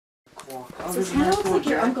This kind of looks like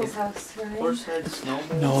your uncle's house, right?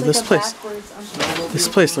 No, it's this like place. This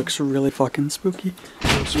place looks really fucking spooky.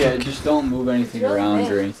 Yeah, just don't move anything really around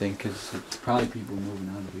big. or anything, because it's probably people moving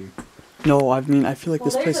out of here. No, I mean I feel like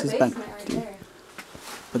this Well, place there's has a been basement right empty. there.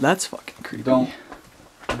 But that's fucking creepy. Don't.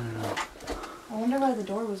 I wonder why the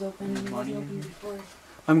door was open and it wasn't open before.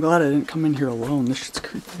 I'm glad I didn't come in here alone. This shit's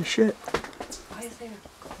creepy as shit. Why is there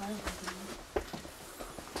a cloud open?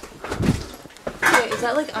 Wait, is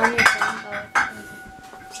that like on your phone?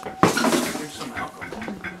 There's some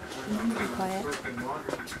alcohol. Be quiet.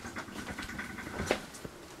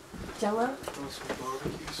 Jello? Some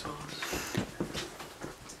barbecue sauce.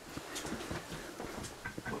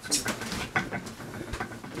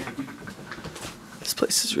 This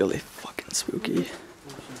place is really fucking spooky.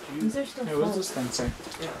 These are still Hey, full. what's this thing say?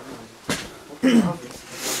 Oh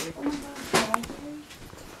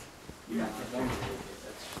my god.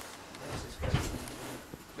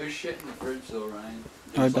 There's shit in the fridge though, Ryan.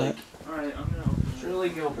 I bet. Alright, I'm gonna open Shirley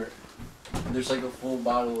Gilbert. There's like a full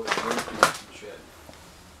bottle of barbecue and shit.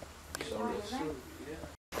 Sodas.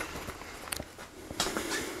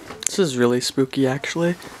 This is really spooky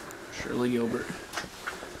actually. Shirley Gilbert.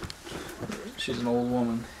 She's an old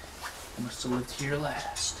woman. Must have lived here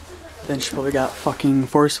last. Then she probably got fucking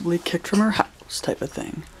forcibly kicked from her house type of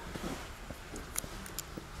thing.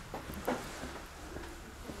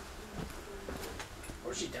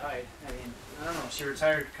 Or she died. I mean, I don't know. She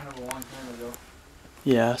retired kind of a long time ago.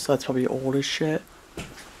 Yeah, so that's probably old as shit.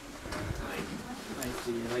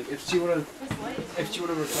 Like if she would have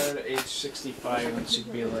retired at age 65, then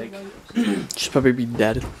she'd be like, She'd probably be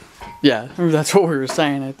dead. Yeah, that's what we were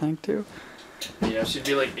saying, I think, too. yeah, she'd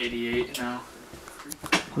be like 88 now.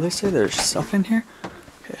 Did they say there's stuff in here?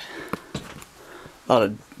 Okay. A lot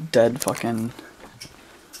of dead fucking...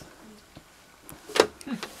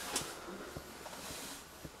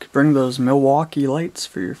 Could bring those Milwaukee lights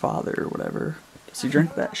for your father or whatever. Does he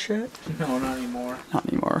drink that shit? No, not anymore. Not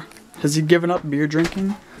anymore. Has he given up beer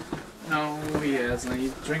drinking? No, he hasn't.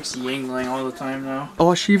 He drinks Yingling all the time now.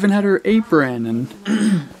 Oh, she even had her apron and...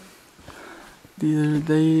 they're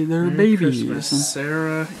Merry babies. Christmas,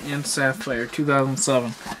 Sarah and Sapphire,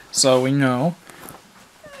 2007. So we know.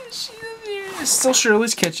 It's still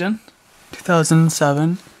Shirley's Kitchen.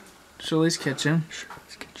 2007. Shirley's Kitchen.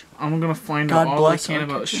 Shirley's Kitchen. I'm gonna find God out all I bless can our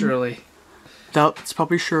about kitchen. Shirley. That's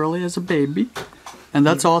probably Shirley as a baby. And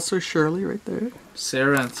that's also Shirley right there.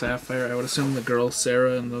 Sarah and Sapphire. I would assume the girl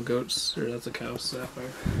Sarah and the goats, or that's a cow Sapphire.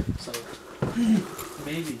 So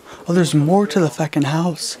maybe. Oh, there's more to the fucking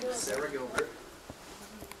house. Sarah Gilbert.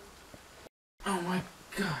 Oh my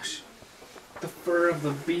gosh. The fur of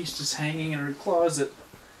the beast is hanging in her closet.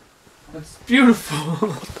 That's beautiful.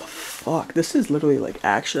 Fuck, this is literally like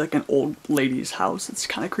actually like an old lady's house. It's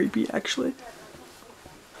kind of creepy actually.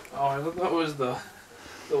 Oh, I thought that was the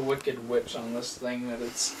Wicked Witch on this thing. That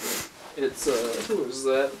it's who is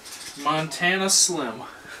that? Montana Slim.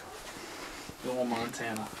 Oh,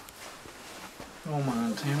 Montana. Oh,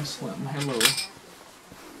 Montana Slim. Hello.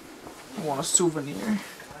 I want a souvenir.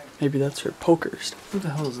 Maybe that's her poker stuff. Who the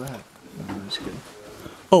hell is that? No, I'm just kidding.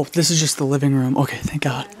 Oh, this is just the living room. Okay, thank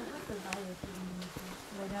God.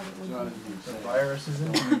 The virus is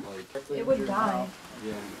in here. It would die.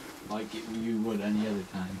 Yeah, like you would any other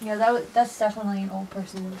time. Yeah, that's definitely an old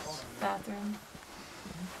person's bathroom.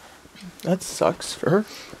 That sucks for her.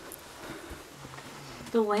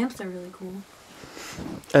 The lamps are really cool.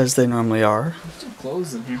 As they normally are. There's still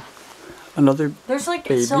clothes in here. Another There's like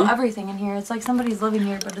baby. still everything in here. It's like somebody's living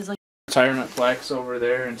here, but it's like Retirement plaques over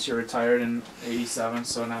there, and she retired in 87,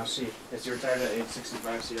 so now she retired at age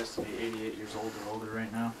 65, she has to be 88 years old or older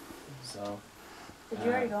right now. So. Did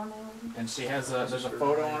you already go on that one? And she has there's a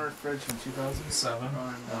photo on her fridge from 2007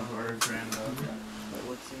 of her granddaughter.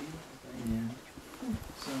 Yeah.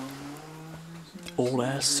 So, old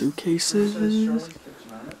ass suitcases.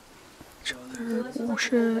 Oh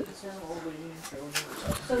shit.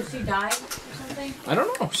 So she died or something? I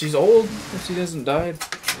don't know. She's old. If she hasn't died.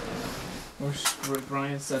 Or what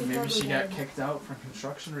Brian said, maybe she got kicked out for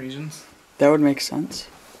construction reasons. That would make sense.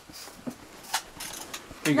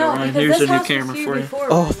 Here you No, go, Ryan. because Here's this a new house was camera here for you. before.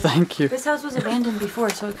 Oh, thank you. This house was abandoned before,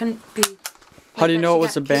 so it couldn't be. How do you that know she it was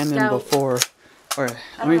got kicked abandoned out. before? Alright,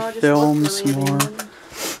 I let don't me know, it just film looked some really more. abandoned.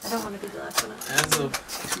 I don't want to be the last one. As of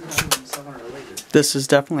 2007 or later. This is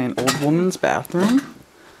definitely an old woman's bathroom.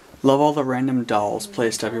 Love all the random dolls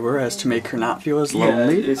placed everywhere as to make her not feel as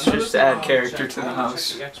lonely. It's just to add character to the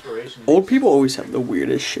house. Old people always have the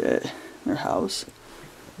weirdest shit in their house.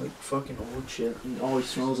 Like fucking old shit. It always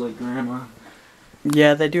smells like grandma.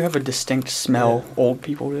 Yeah, they do have a distinct smell, old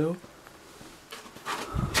people do.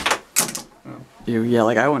 Ew, yeah,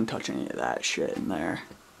 like I wouldn't touch any of that shit in there.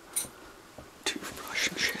 Toothbrush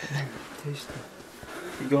and shit. Tasty.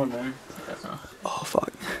 You going there? Yeah. Oh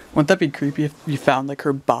fuck. Wouldn't that be creepy if you found like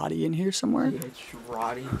her body in here somewhere? Yeah, it's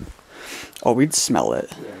rotty. Oh, we'd smell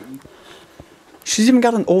it. Yeah, She's even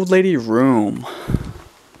got an old lady room.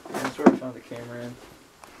 that's where I found the camera in.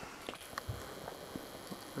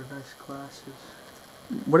 Her nice glasses.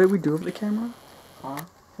 What did we do with the camera? Huh?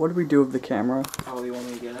 What did we do with the camera? Oh, you want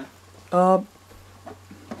me to get it?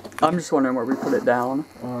 I'm just wondering where we put it down.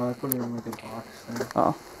 I put it in like a box thing.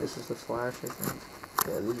 Oh. This is the flash, I think.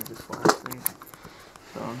 Yeah, these are just flash things.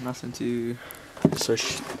 So, nothing too... So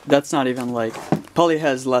that's not even like... Probably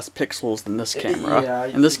has less pixels than this camera. Yeah,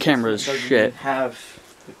 and this camera is doesn't shit. even have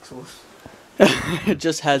pixels. It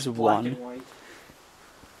just has Black one. and white.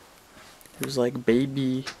 There's like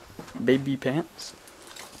baby pants.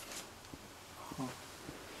 Huh.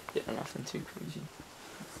 Yeah, nothing too crazy.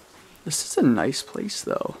 This is a nice place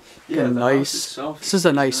though. Yeah, a the nice. house itself This is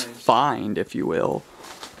a nice nice. find, if you will.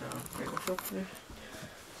 Yeah, what's up there?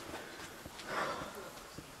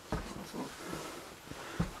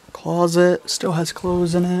 Closet still has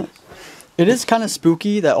clothes in it. It is kind of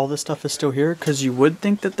spooky that all this stuff is still here, because you would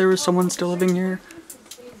think that there was someone still living here.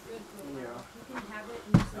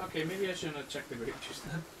 Okay, maybe I shouldn't have checked the grape juice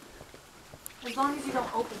then. As long as you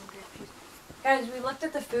don't open the grape juice. Guys, we looked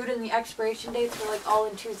at the food and the expiration dates were like all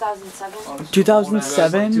in 2007.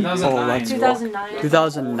 2007? 2009. Oh, that's 2009.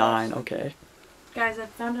 2009. Okay. Guys, I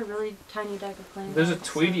found a really tiny deck of playing There's a cards.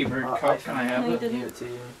 Tweety Bird cup. Can I have No, you it? didn't. Give it to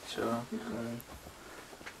you. So,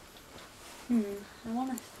 I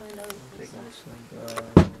want to find out what this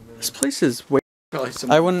is. This place is way. probably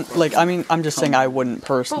some I wouldn't like. I mean, I'm just saying I wouldn't But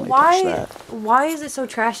personally touch why? that. Why is it so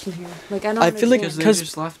trashed in here? Like I don't. I feel like understand. because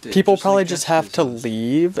just left it, people just probably like just have to Jessica's house.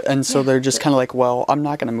 leave, and so Yeah. they're just kind of like, well, I'm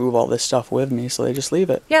not gonna move all this stuff with me, so they just leave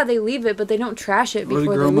it. Yeah, they leave it, but they don't trash it Well, the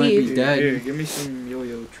before girl they might leave. be dead. Here, give me some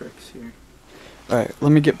yo-yo tricks here. All right,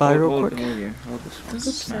 let me get by real Hold quick. it here. Hold this one.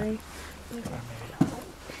 Oops, sorry.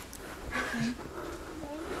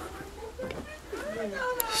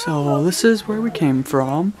 So this is where we came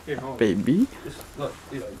from, Here, hold it. baby. Just look,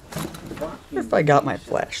 dude. If I got my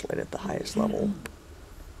flashlight at the highest level,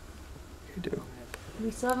 you do. We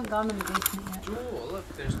still haven't gone in the basement yet. Oh,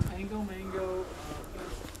 look, there's Tango Mango.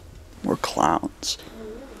 We're clowns.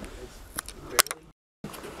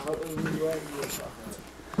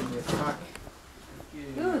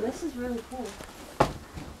 Ooh, this is really cool.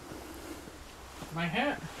 My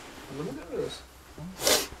hat. Look at this.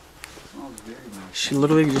 She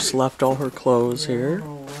literally just left all her clothes here.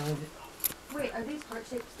 Wait, are these heart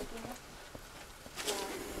shapes sticking up?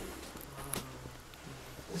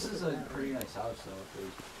 This is a pretty nice house though, if it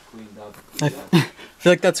was cleaned up. I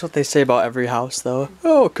feel like that's what they say about every house, though.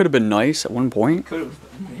 Oh, it could have been nice at one point. Could have.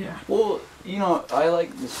 Yeah. Well, you know, I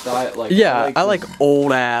like the style. Like Yeah, I like this-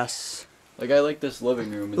 old ass. Like I like this living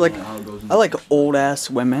room. And Like, then how it goes I like into the old ass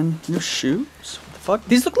women. Your shoes? What the fuck?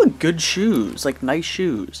 These look like good shoes, like nice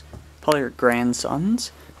shoes. Probably her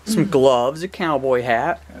grandsons. Some gloves, a cowboy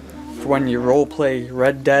hat for when you role play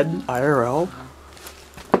Red Dead IRL.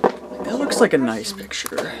 That looks like a nice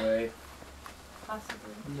picture. way. Possibly.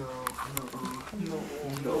 No.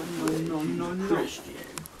 Christian.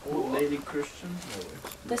 Old lady Christian.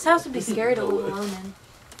 This house would be scary to live alone in.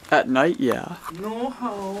 At night, yeah. No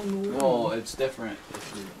how, no. Well, it's different.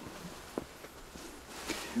 If you,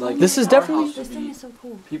 like This is our definitely- house This would thing be- is so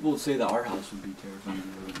cool. People would say that our house would be terrifying.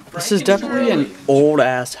 to live in. This is definitely an old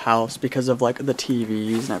ass house because of like the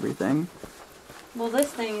TVs and everything. Well,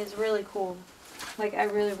 this thing is really cool. Like, I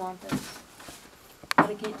really want this. But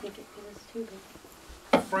I can't take it because it's too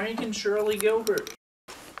big. Frank and Shirley Gilbert.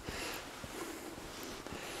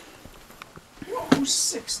 Who's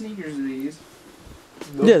 6 sneakers of these?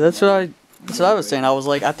 Yeah, that's what I was saying. I was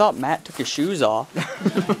like, I thought Matt took his shoes off.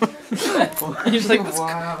 He's like, this,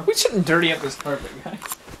 Wow. we shouldn't dirty up this carpet, guys.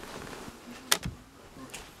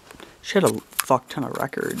 She had a fuck ton of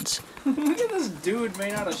records. Look at this dude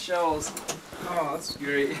made out of shells. Oh, that's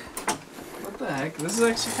great. What the heck? This is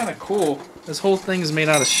actually kind of cool. This whole thing is made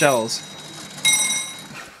out of shells.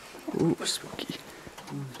 Ooh, spooky.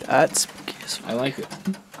 That's spooky as fuck. I like it.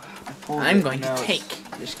 I'm going to take.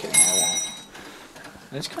 Just kidding, I won't.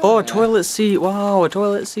 It's kinda Oh, a nice. toilet seat. Wow, a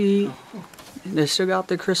toilet seat. They still got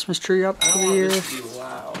the Christmas tree up I for don't the want year. this to be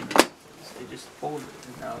loud. They just folded it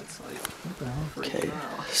and now it's like, what the hell? Okay,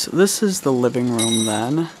 so this is the living room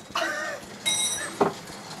then.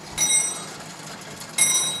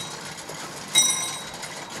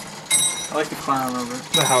 I like the clown over it.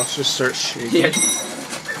 The house just starts shaking.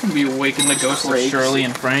 Be awaken the ghosts of Crazy. Shirley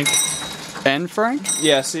and Frank. And Frank?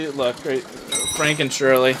 Yeah, see, look, right, Frank and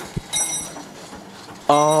Shirley.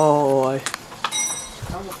 Oh,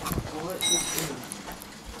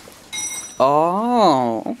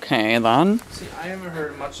 Oh, okay then. See, I haven't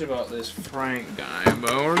heard much about this Frank guy,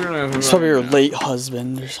 but we're gonna. It's probably your late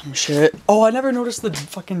husband or some shit. Oh, I never noticed the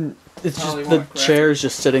fucking. It's just Holly the walk right. chair's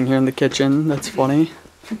just sitting here in the kitchen. That's funny.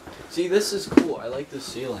 See, this is cool. I like the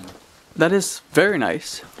ceiling. That is very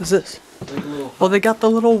nice. What is this? Like a little. Well, they got the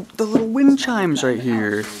little wind chimes right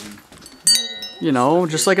here. You know,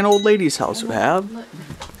 just like an old lady's house would have.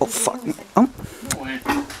 Oh fuck. Oh.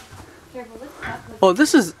 Oh,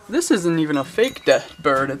 this isn't even a fake dead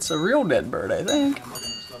bird. It's a real dead bird, I think.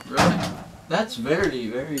 Really? That's very,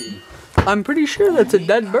 very I'm pretty sure that's a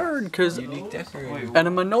dead bird, because unique decoration. and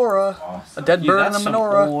a menorah, a dead bird and a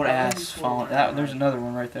menorah. Old ass phone. There's another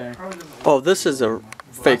one right there. Oh, this is a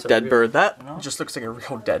fake dead bird. That just looks like a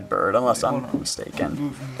real dead bird, unless I'm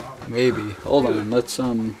mistaken. Maybe. Hold on. Let's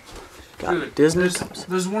Got Dude, Disney.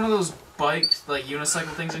 There's one of those bikes, like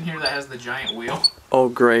unicycle things in here that has the giant wheel. Oh,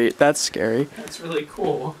 great. That's scary. That's really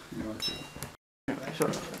cool.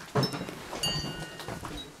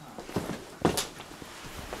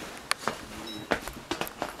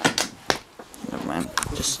 Never mind.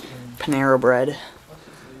 Just Panera bread.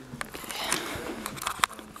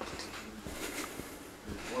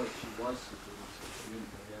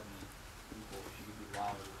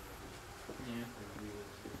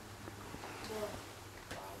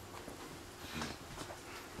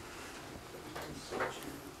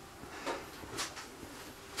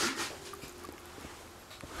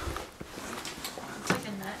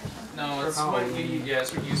 No, it's what we use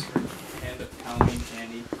for Halloween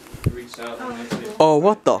candy. We reached out and actually. Oh,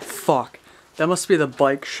 what the fuck? That must be the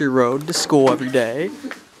bike she rode to school every day.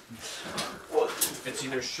 It's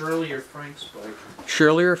either Shirley or Frank's bike.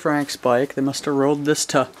 Shirley or Frank's bike. They must have rode this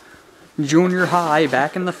to junior high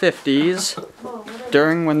back in the 50s.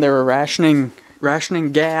 During when they were rationing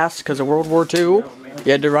gas because of World War II.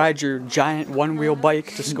 You had to ride your giant one-wheel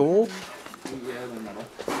bike to school.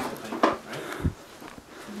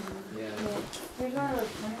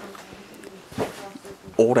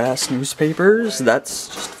 Old ass newspapers. That's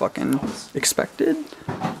just fucking expected.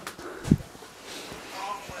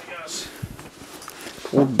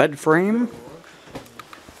 Old bed frame.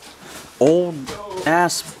 Old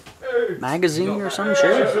ass magazine or some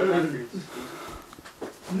shit.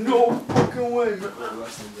 No fucking way.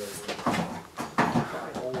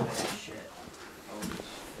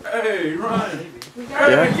 Hey, Ryan.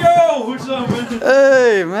 Yeah. Yo, what's up, man?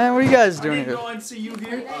 Hey man, what are you guys doing here? I see you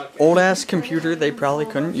here. Old ass computer they probably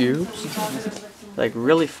couldn't use. Like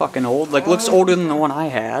really fucking old. Like looks older than the one I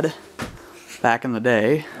had back in the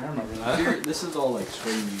day. I don't know. This is all like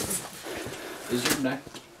swing music. Is your neck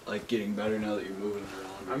like getting better now that you're moving around?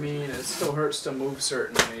 I mean, it still hurts to move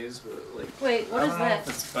certain ways, but like. Wait, what I is don't know that? if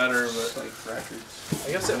it's better, but like records.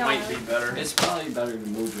 I guess it might be better. It's probably better to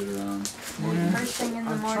move it around. First thing in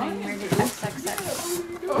the morning, we're gonna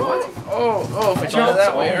XXX. Oh, if I turn it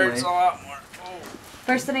that way, it hurts a lot more.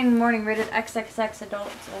 First thing in the morning, rated XXX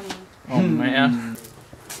adults only. Oh man.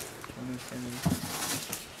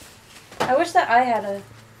 I wish that I had a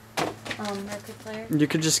record player. You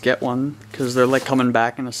could just get one because they're like coming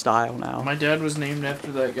back in a style now. My dad was named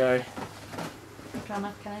after that guy. John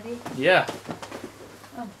F. Kennedy. Yeah.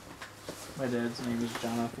 Oh. My dad's name is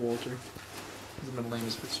John F. Walter. His middle name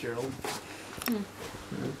is Fitzgerald.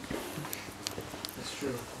 That's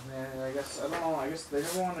true. Yeah, I guess, I don't know, I guess they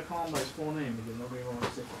never wanted to call him by his full name because nobody wanted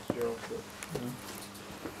to say Fitzgerald, but,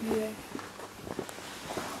 you know. Yeah.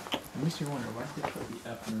 It makes me wonder, why did they put the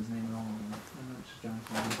F in his name wrong? I know it's just John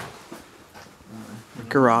Kennedy.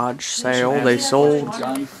 Garage sale, they sold.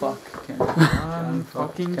 John fuck. John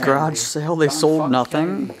fucking Garage sale, they sold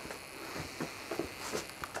nothing.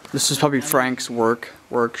 This is probably Frank's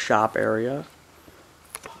workshop area.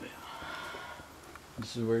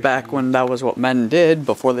 This is where Back when that was what men did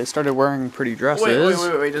before they started wearing pretty dresses.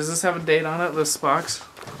 Wait, does this have a date on it, this box?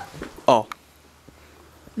 Oh,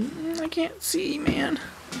 I can't see, man.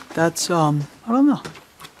 that's I don't know.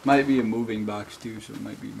 might be a moving box too, so it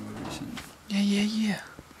might be more recent. Yeah.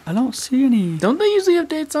 I don't see any. Don't they usually have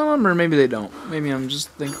dates on them, or maybe they don't? Maybe I'm just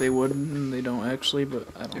think they would, and they don't actually, but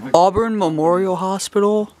I don't know. Auburn Memorial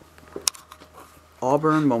Hospital.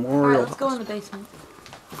 Auburn Alright, Memorial. let's go in the basement.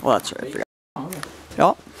 Well, that's right. I forgot. Oh,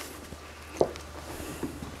 Yep.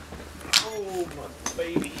 oh my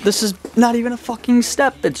baby. This is not even a fucking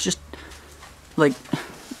step. It's just like, oh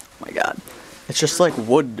my god. It's just like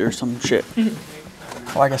wood or some shit.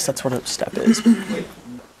 Well, I guess that's what a step is. You're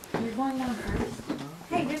going down first.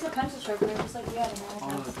 Hey, here's a pencil sharpener, just like you had in my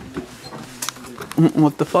house.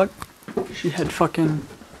 What the fuck? She had fucking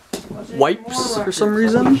wipes for some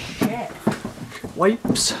reason.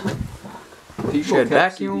 wipes. She People had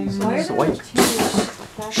kept vacuums, CDs. Why are there wipes.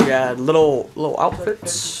 two She had little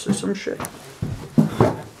outfits or some shit.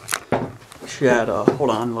 She had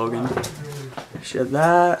hold on, Logan. She had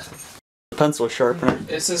that. Pencil sharpener.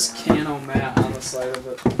 It says Cano Matte on the side of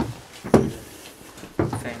it. I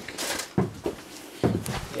think.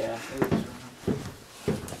 Yeah.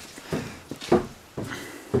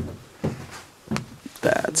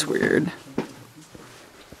 That's weird.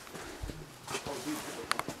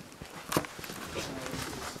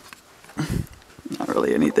 Not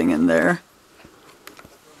really anything in there.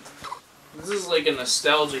 This is like a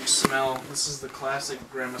nostalgic smell. This is the classic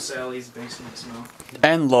Grandma Sally's basement smell.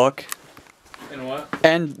 And look. And what?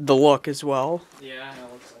 And the look as well. Yeah,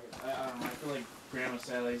 it looks like it. I don't know. I feel like Grandma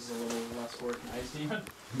Sally's a little less organized even.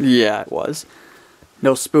 Yeah, it was.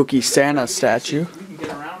 No spooky Santa statue. We can get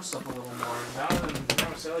around stuff a little more. Down in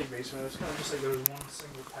Grandma Sally's basement, it was kind of just like there was one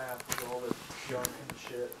single path with all the junk and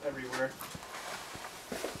shit everywhere.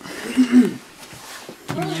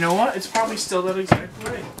 You know what? It's probably still that exact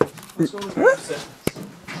way. Let's go with Grandma Sally's.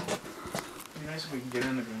 It'd be nice if we could get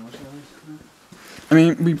into Grandma Sally's. I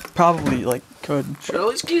mean, we probably like could.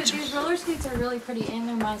 Shirley's Dude, these roller skates are really pretty and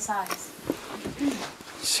they're my size.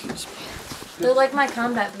 Excuse me. They're like my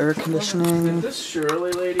combat boots. Air Did conditioning. this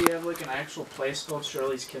Shirley lady have like an actual place called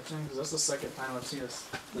Shirley's Kitchen? Because that's the second time I've seen this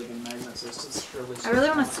like in magnets. It's just Shirley's. I really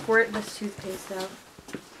want to squirt this toothpaste out.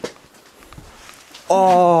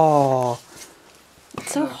 Oh.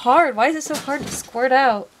 It's so hard. Why is it so hard to squirt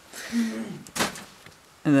out? And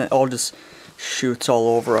then it all just shoots all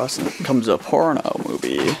over us and it becomes a porno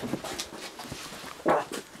movie.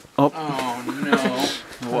 Oh. Oh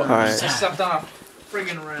no! Alright. I stepped on a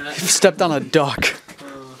friggin' rat. Stepped on a duck.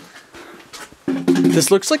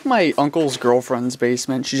 This looks like my uncle's girlfriend's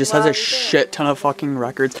basement. She just has a shit ton of fucking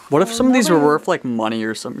records. What if some of these were worth like money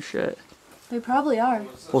or some shit? They probably are.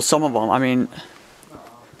 Well, some of them. I mean,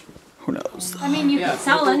 who knows? I mean, you Yeah, could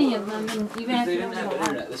sell people- any of them, and even if They you didn't don't have have a lot.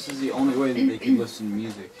 internet. This is the only way that they could listen to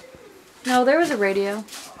music. No, there was a radio.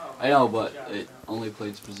 I know, but it only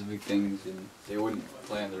played specific things, and they wouldn't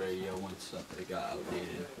play on the radio once it got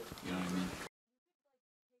outdated. You know what I mean?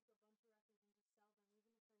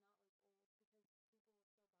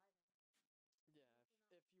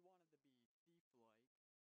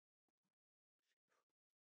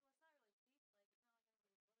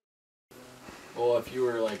 Well, if you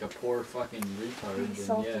were like a poor fucking retard,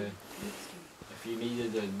 then yeah. If you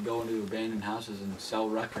needed to go into abandoned houses and sell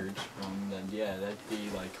records from, then yeah, that'd be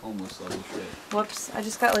like homeless level shit. Whoops, I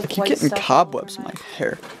just got like I keep white getting stuff cobwebs in all my over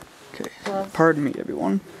hair. Okay. Gloves. Pardon me,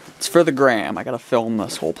 everyone. It's for the gram. I gotta film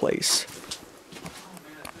this whole place.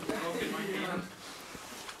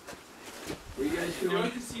 What are you guys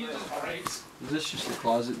doing? Is this just a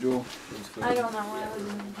closet, Joel? I don't know what I was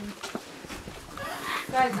doing.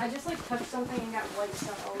 Guys, I just like touched something and got white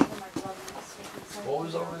stuff all over my glove. And it's sticking so What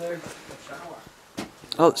was over there?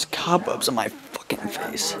 Oh, there's cobwebs on my fucking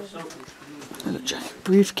face. There's a giant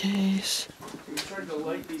briefcase. We tried to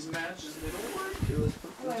light these matches. They don't work.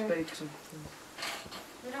 Where? bake some.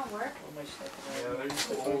 They don't work. Yeah, they're just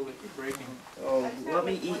so old. They keep breaking. Oh, let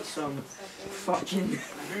me eat some fucking.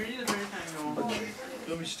 Here, eat a bear kind of going.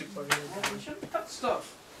 Let me stick my You shouldn't touch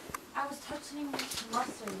stuff. I was touching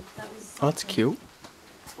mustard. That was. Oh, that's cute.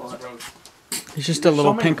 It's gross. It's just a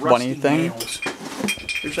little pink bunny thing. There's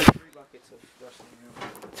like 3 buckets of rusty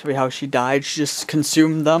nails. That's how she died. She just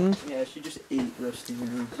consumed them. Yeah, she just ate rusty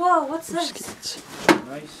nails. Whoa, what's Just this? kids.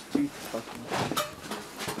 Nice tooth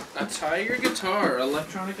fucking. A Tiger guitar,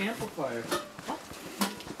 electronic amplifier.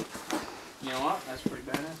 You know what? That's pretty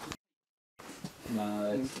badass.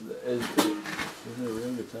 Nah, isn't it a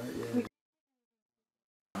real guitar? Yeah.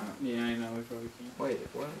 Yeah, I know. We probably can't. Wait,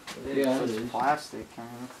 what? Yeah, it it's is. plastic, kind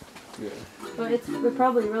Yeah. But it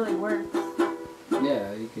probably really works.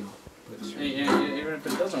 Yeah, you could put Yeah, even if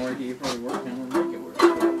it doesn't work, you can probably work on it and make it work.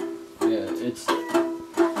 Yeah, it's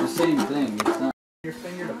the same thing. It's not. Your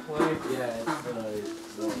finger to play. Yeah, it's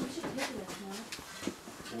You should hit this,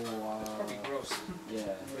 man. That'd be gross. yeah.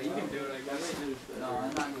 But you can do it, I guess. No,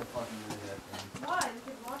 I'm not gonna fucking do that thing. Why? You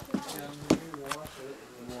could wash it out. Yeah, maybe wash it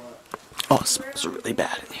and what? Oh, it smells really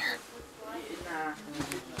bad in here.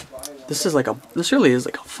 This is like a. This really is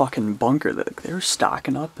like a fucking bunker that they were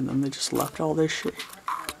stocking up, and then they just left all this shit.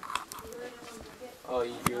 Oh,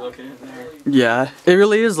 you're looking at there? Yeah, it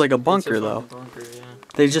really is like a bunker though. Bunker, yeah.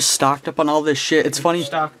 They just stocked up on all this shit. It's funny.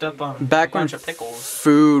 Stocked up on Back a when bunch of pickles.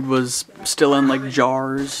 food was still in like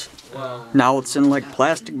jars, Wow. now it's in like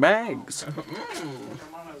plastic bags.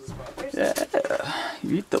 Yeah,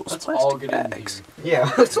 you eat those Let's all plastic get in bags. here.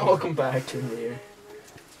 Yeah, let's all come back in here.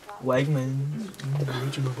 Wegmans.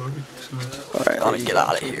 Original barbecue sauce. Alright, let me get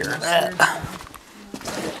out of here.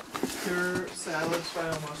 Pure salad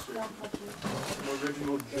style mustard. Some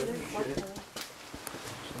original German shit.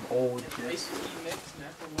 Some old shit. Nice mix,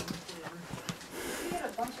 macaroni flavor. We had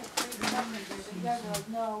a bunch of free stuff in here, but you guys were like,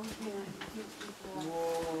 no, we can't. You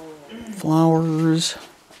can't eat that. Flowers.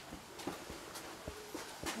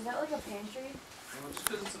 Is that like a pantry? Just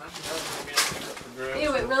because it's an empty house, maybe I think up for grabs.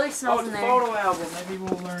 Ew, it really Oh, smells it's in a there. photo album. Maybe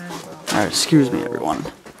we'll learn about. Alright, excuse me, everyone.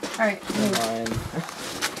 Alright, Fine.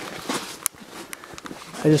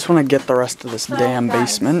 I just want to get the rest of this So, damn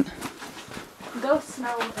guys. basement. go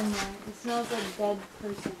smell in there. It smells like dead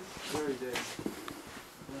person. Very good.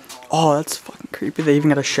 Oh, that's fucking creepy. They even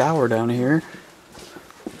got a shower down here.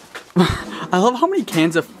 I love how many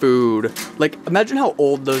cans of food. Like, imagine how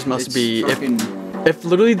old those must It's be if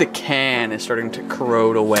literally the can is starting to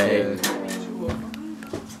corrode away.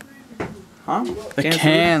 Huh? The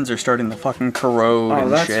cans are starting to fucking corrode Oh,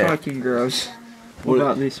 and that's shit. fucking gross. What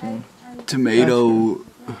about this one? Tomato.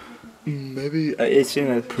 Maybe it's in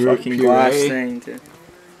a fucking puree. glass thing too.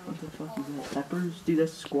 What the fuck is that? Peppers? Dude,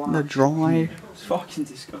 that's squash. The dry. It's fucking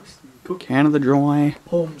disgusting. Can of the dry.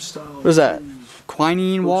 Home style. What is that?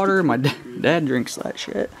 Quinine water? My dad drinks that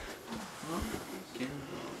shit.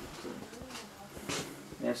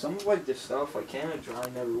 Yeah, some of like this stuff, like Canada Dry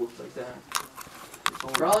never looked like that. It's all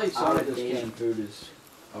Probably some out of this date. canned food is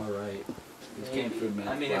alright. This canned food might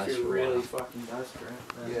I mean, last if you're for a really while. fucking desperate.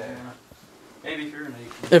 then, Yeah. Maybe if you're in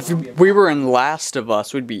If we were in Last of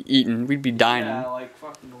Us, we'd be eating. We'd be Yeah, dining. like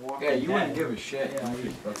fucking The Walking Yeah, you wouldn't Dead. give a shit. Yeah, You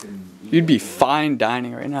could fucking eat You'd be it. fine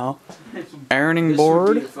dining right now. Ironing This would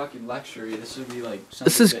board. be a fucking luxury. This would be like. This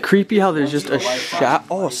something is that- creepy how there's once just in a lifetime, shot.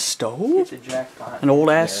 Oh, a like- stove? It's a jackpot. An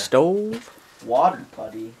old ass Yeah. stove? Water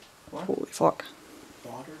putty. Holy fuck.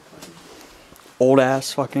 Water putty? Old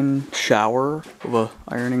ass fucking shower with a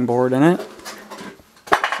ironing board in it.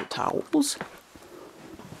 The towels.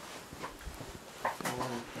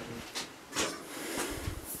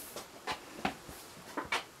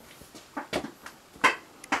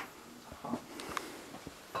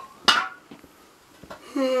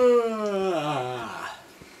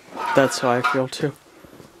 That's how I feel too.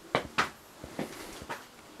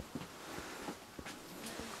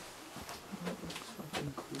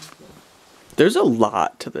 There's a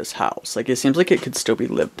lot to this house. Like, it seems like it could still be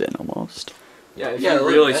lived in almost. Yeah, if Yeah, you look,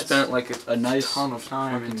 really that's spent like a nice ton of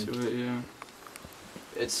time fucking- into it, yeah.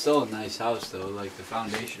 It's still a nice house though. Like the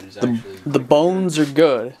foundation is The, actually. the bones are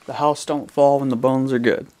good. The house don't fall when the bones are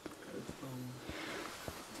good.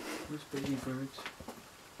 Where's baby birds?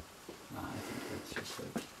 Nah, I think that's just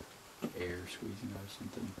like air squeezing out of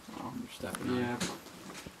something. You're stepping on. Yeah.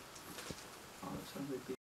 Oh, that sounds like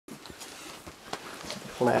baby.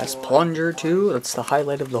 Glass plunger too. That's the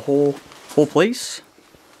highlight of the whole place.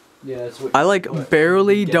 Yeah, that's what. I like what-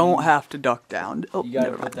 barely getting- don't have to duck down. Oh, You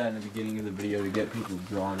gotta never put mind. that in the beginning of the video to get people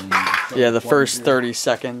drawn in. Yeah, the first Plunger. 30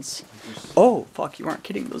 seconds. Just- Oh, fuck, you aren't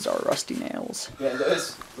kidding. Those are rusty nails. Yeah,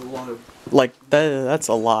 that's a lot of. Like, that's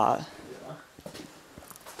a lot.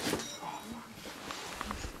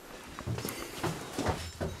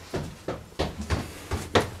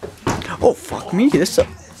 Oh, fuck me. This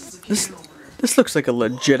looks like a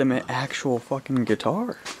legitimate actual fucking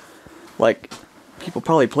guitar. Like, people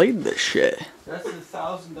probably played this shit. That's a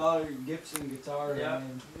 $1,000 Gibson guitar, Yeah.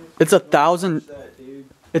 man. It's 1,000. That, dude.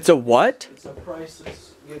 It's a what? It's a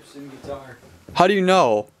priceless Gibson guitar. How do you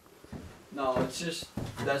know? No, it's just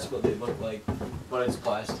that's what they look like, but it's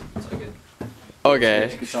plastic. It's like a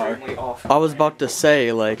Okay. guitar. Extremely off. I was about to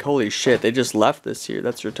say, like, holy shit, they just left this here.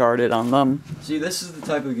 That's retarded on them. See, this is the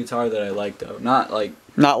type of guitar that I like, though. Not like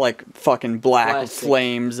Not like fucking black with Plastic.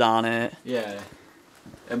 flames on it. yeah,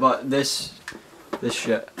 but this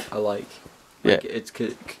shit I like. Yeah. Like, it's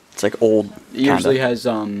it It's like old. usually Kinda. has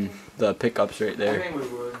the pickups right I there, think we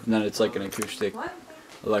would. and then it's like an acoustic What?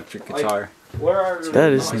 electric Like- guitar. Where are the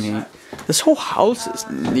That is nice- neat. This whole house is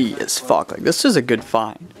neat as fuck. Like, this is a good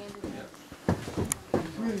find.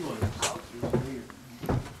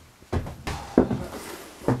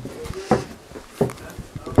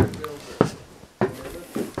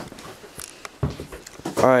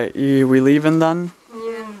 Alright, we leaving then?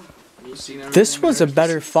 You seen This everything was a there?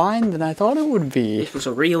 better find than I thought it would be. This was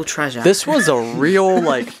a real treasure. This was a real,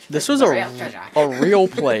 like, this was a real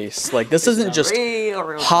place. Like, this isn't just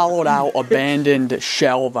hollowed out, abandoned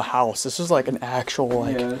shell of a house. This was like an actual,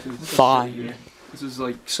 like, find. This is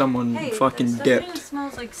like someone Hey, fucking especially when dipped. it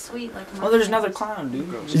smells like sweet, like Oh, there's another clown,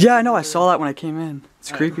 dude. Yeah, I know, I saw that when I came in.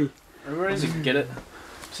 It's creepy. Everybody doesn't get it.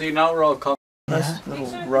 See, now we're all covered. Little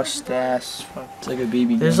rust ass. It's like a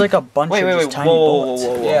BB gun. There's like a bunch of just tiny bullets.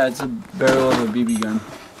 Yeah, it's a barrel of a BB gun.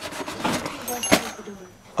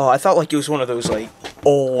 Oh, I thought like it was one of those like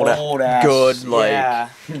Old ass. good, like, Yeah.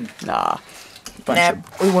 nah. Bunch Nah,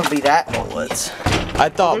 of we wouldn't be that old. bullets. I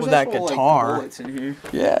thought There's with that actual, like, guitar, bullets in here.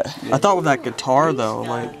 yeah. I thought with that guitar though,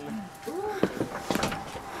 like.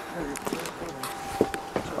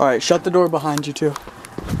 All right, shut the door behind you too.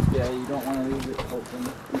 Yeah, you don't want to leave it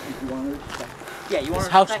open if you want to. Yeah, you want It's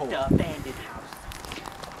to household. respect the abandoned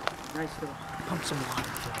house. Nice little pump some water.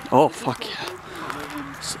 Oh fuck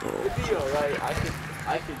yeah. So, It'd be alright.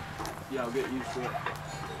 I could, you know, get used to it.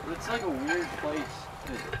 But it's like a weird place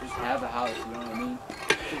to just have a house. You know what I mean?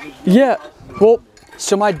 yeah. Well,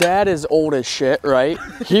 so my dad is old as shit, right?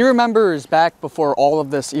 He remembers back before all of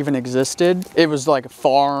this even existed. It was like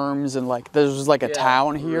farms and like there was like a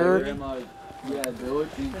town here. Yeah, village.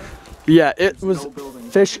 Yeah, it There's was no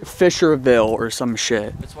buildings. Fisherville or some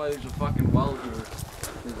shit. That's why there's a fucking well here.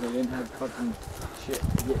 Because they didn't have fucking shit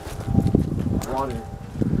to get water.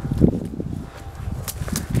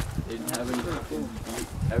 They didn't have any fucking.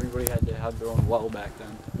 Everybody had to have their own well back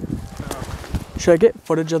then. Should I get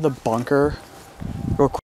footage of the bunker real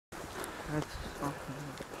quick?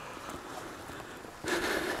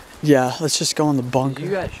 Yeah, let's just go in the bunker.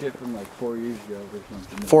 You got shit from like 4 years ago or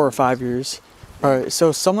something. 4 or 5 years. All right,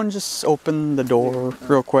 so someone just open the door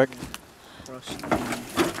real quick.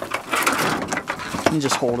 Can you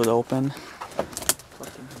just hold it open?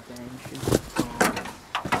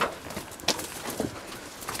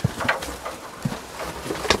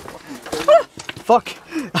 Fuck!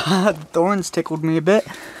 Thorns tickled me a bit.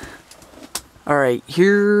 Alright,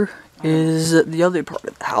 here is the other part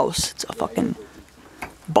of the house. It's a fucking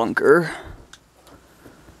bunker.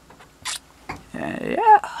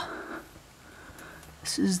 Yeah.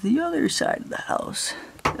 This is the other side of the house.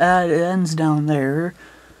 That ends down there.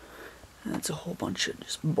 That's a whole bunch of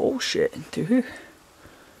just bullshit into here.